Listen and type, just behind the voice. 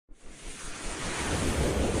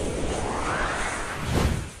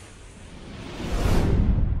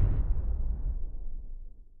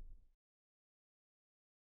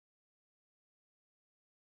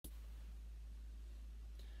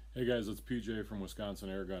Hey guys, it's PJ from Wisconsin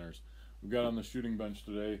Air Gunners. We've got on the shooting bench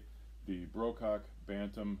today the Brocock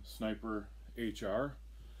Bantam Sniper HR.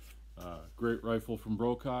 Great rifle from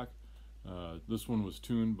Brocock. This one was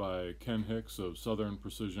tuned by Ken Hicks of Southern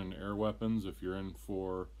Precision Air Weapons. If you're in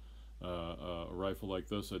for a rifle like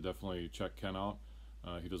this, I definitely check Ken out.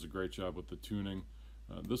 He does a great job with the tuning.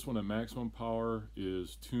 This one at maximum power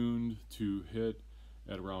is tuned to hit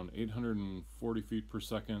at around 840 feet per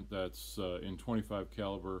second. That's in 25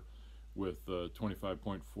 caliber with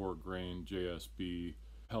 25.4 grain JSB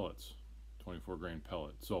pellets, 24 grain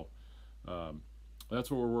pellet. So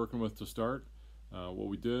that's what we're working with to start. What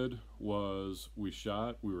we did was we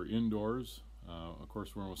were indoors. Of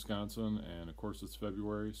course we're in Wisconsin, and of course it's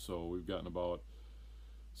February, so we've gotten about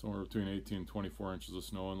somewhere between 18 and 24 inches of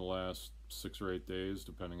snow in the last 6 or 8 days,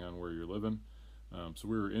 depending on where you're living. So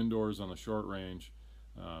we were indoors on the short range.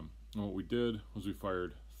 And what we did was we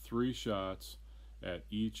fired 3 shots at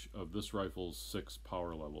each of this rifle's 6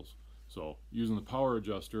 power levels. So using the power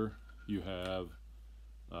adjuster, you have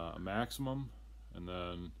a maximum, and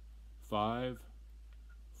then 5,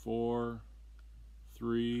 4,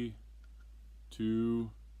 3,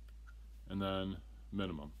 2, and then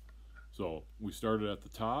minimum. So we started at the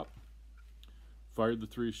top, fired the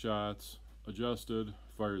 3 shots, adjusted,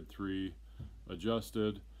 fired 3,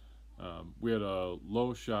 adjusted. We had a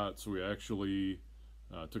low shot, so we actually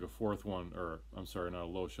took a 4th one, or I'm sorry, not a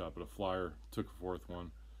low shot, but a flyer, took a 4th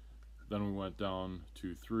one. Then we went down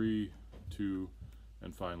to 3, 2,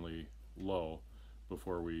 and finally low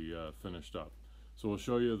before we finished up. So we'll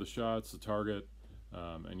show you the shots, the target,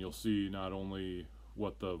 and you'll see not only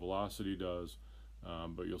what the velocity does,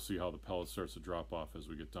 but you'll see how the pellet starts to drop off as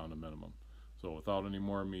we get down to minimum. So without any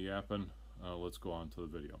more of me yapping, let's go on to the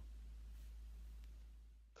video.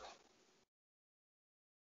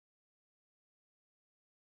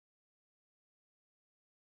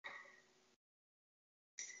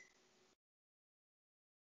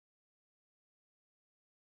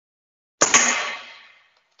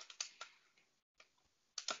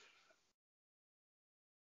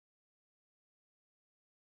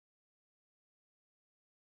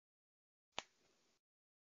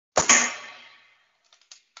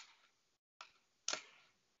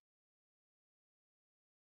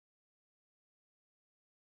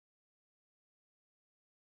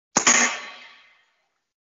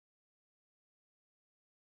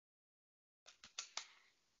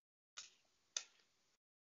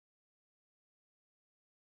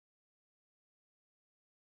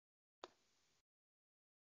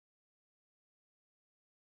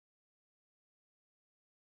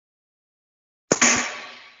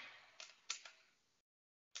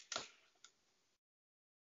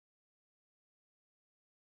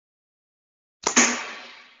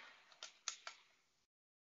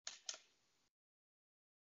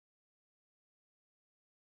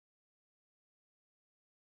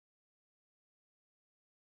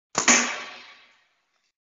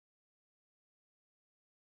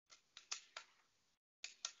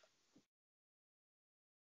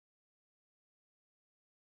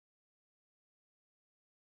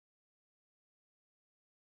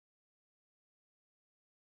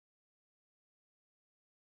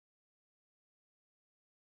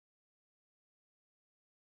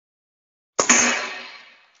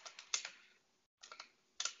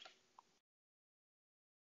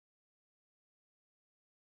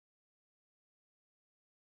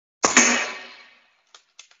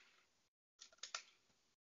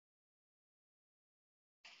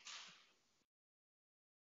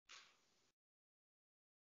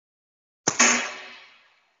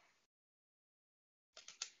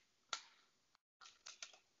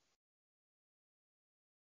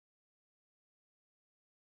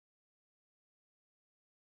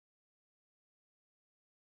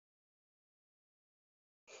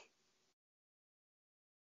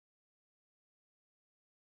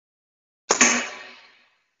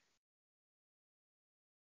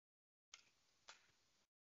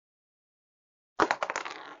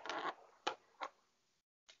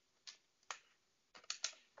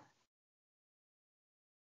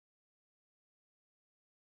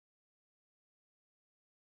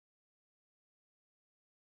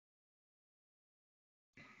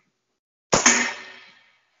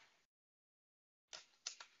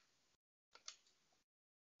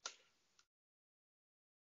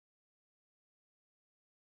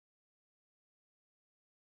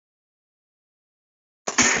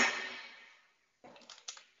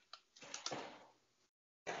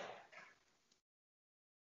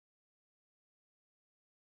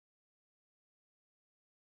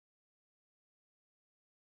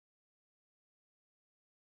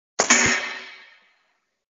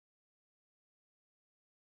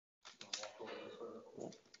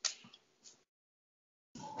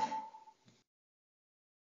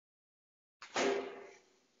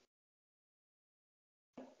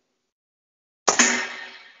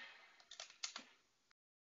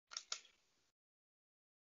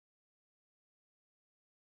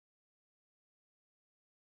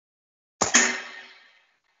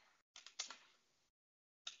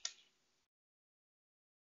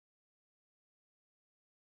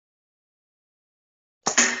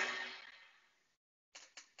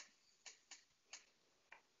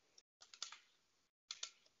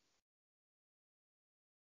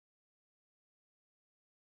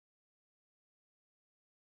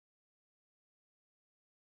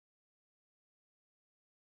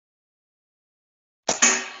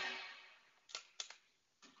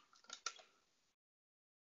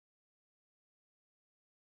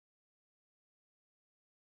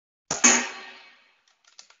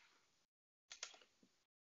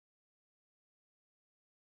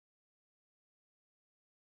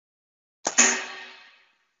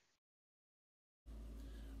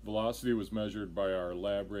 velocity was measured by our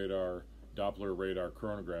lab radar, Doppler radar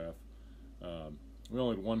chronograph. We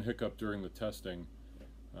only had one hiccup during the testing.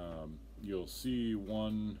 You'll see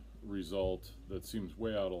one result that seems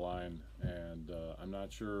way out of line, and I'm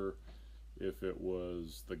not sure if it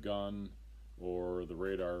was the gun or the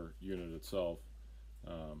radar unit itself.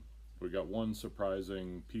 We got one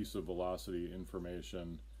surprising piece of velocity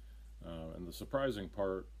information, and the surprising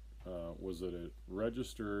part was that it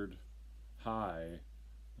registered high,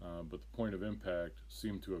 but the point of impact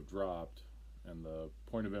seemed to have dropped, and the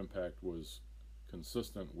point of impact was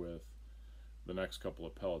consistent with the next couple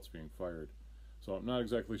of pellets being fired. So I'm not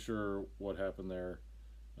exactly sure what happened there.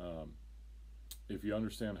 If you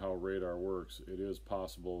understand how radar works, it is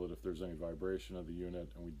possible that if there's any vibration of the unit,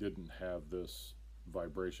 and we didn't have this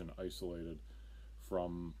vibration isolated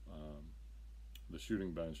from the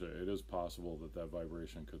shooting bench, it is possible that that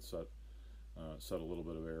vibration could set a little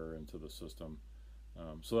bit of error into the system.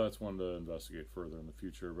 So that's one to investigate further in the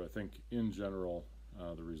future. But I think in general,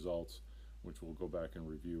 the results, which we'll go back and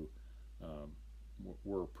review,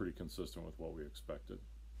 were pretty consistent with what we expected.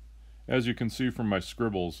 As you can see from my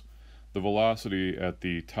scribbles, the velocity at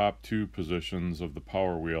the top two positions of the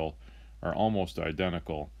power wheel are almost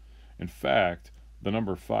identical. In fact, the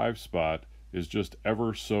number 5 spot is just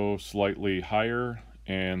ever so slightly higher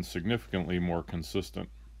and significantly more consistent.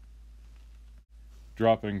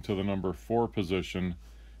 Dropping to the number 4 position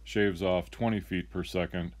shaves off 20 feet per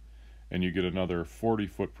second, and you get another 40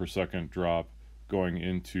 foot per second drop going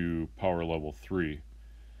into power level 3.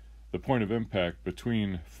 The point of impact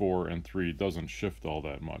between 4 and 3 doesn't shift all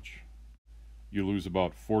that much. You lose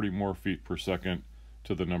about 40 more feet per second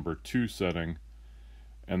to the number 2 setting,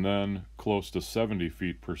 and then close to 70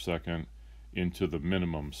 feet per second into the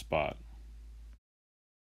minimum spot.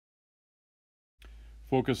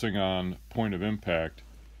 Focusing on point of impact,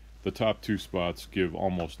 the top 2 spots give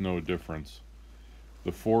almost no difference.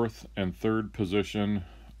 The 4th and 3rd position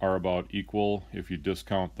are about equal if you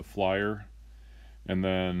discount the flyer, and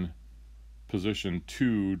then position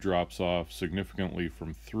 2 drops off significantly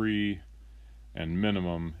from 3, and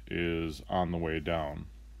minimum is on the way down.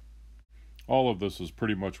 All of this is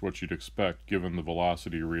pretty much what you'd expect given the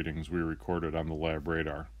velocity readings we recorded on the lab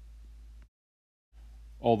radar.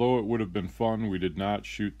 Although it would have been fun, we did not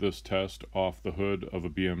shoot this test off the hood of a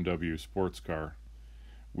BMW sports car.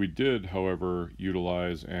 We did, however,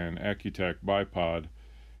 utilize an Accutac bipod,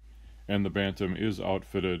 and the Bantam is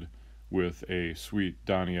outfitted with a sweet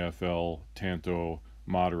Donnie FL Tanto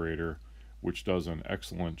moderator, which does an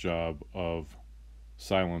excellent job of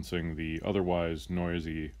silencing the otherwise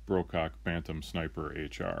noisy Brocock Bantam Sniper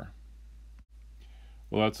HR.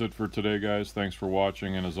 Well, that's it for today, guys. Thanks for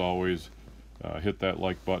watching, and as always, hit that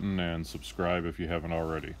like button and subscribe if you haven't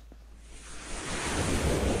already.